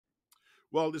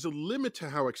Well, there's a limit to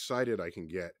how excited I can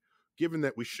get, given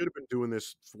that we should have been doing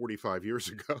this 45 years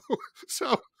ago.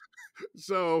 So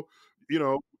so, you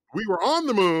know, we were on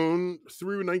the moon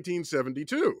through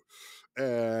 1972.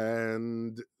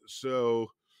 And so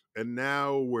and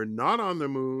now we're not on the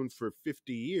moon for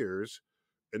 50 years,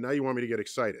 and now you want me to get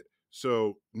excited.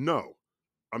 So, no,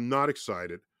 I'm not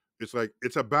excited. It's like,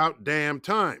 it's about damn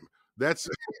time. That's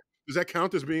does that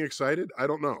count as being excited? I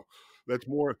don't know. That's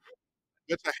more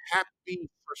that's a happy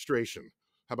frustration.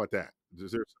 How about that?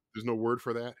 There's no word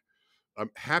for that?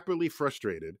 I'm happily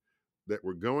frustrated that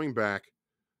we're going back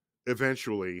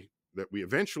eventually, that we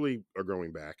eventually are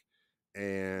going back.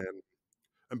 And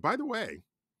by the way,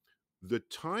 the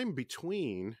time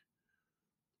between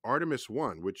Artemis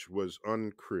 1, which was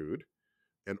uncrewed,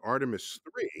 and Artemis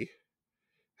 3,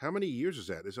 how many years is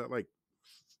that? Is that like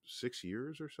 6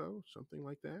 years or so? Something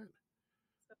like that?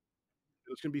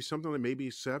 It's gonna be something like maybe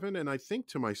 7, and I think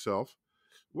to myself,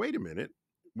 "Wait a minute.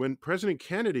 When President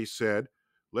Kennedy said,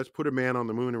 'Let's put a man on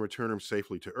the moon and return him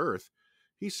safely to Earth,'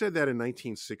 he said that in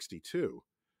 1962.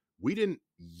 We didn't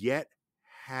yet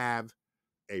have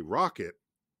a rocket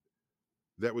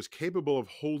that was capable of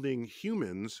holding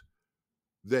humans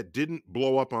that didn't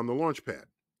blow up on the launch pad."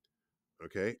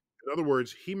 Okay. In other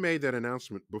words, he made that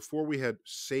announcement before we had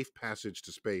safe passage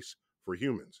to space for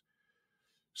humans.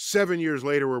 7 years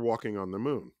later, we're walking on the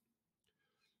moon.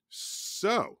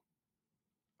 So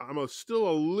still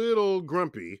a little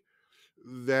grumpy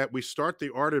that we start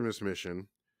the Artemis mission,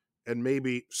 and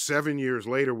maybe 7 years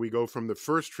later, we go from the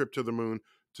first trip to the moon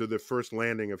to the first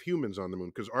landing of humans on the moon,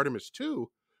 because Artemis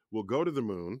 2 will go to the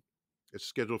moon. It's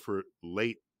scheduled for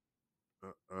late,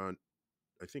 I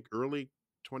think early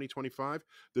 2025.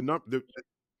 The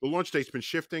launch date's been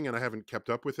shifting, and I haven't kept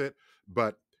up with it,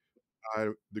 but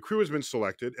the crew has been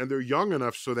selected, and they're young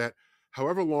enough so that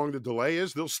however long the delay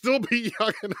is, they'll still be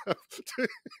young enough.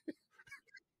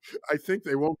 I think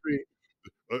they won't be,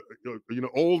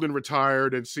 old and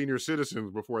retired and senior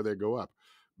citizens before they go up.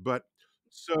 But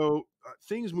so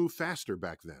things move faster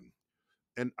back then,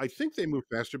 and I think they moved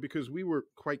faster because we were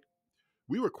quite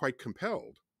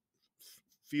compelled,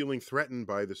 feeling threatened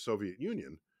by the Soviet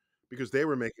Union, because they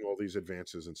were making all these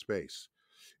advances in space.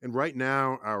 And right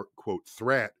now, our quote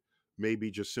threat may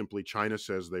be just simply China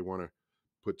says they want to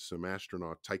put some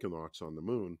taikonauts on the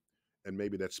moon, and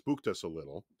maybe that spooked us a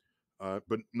little,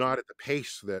 but not at the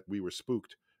pace that we were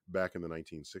spooked back in the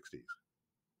 1960s.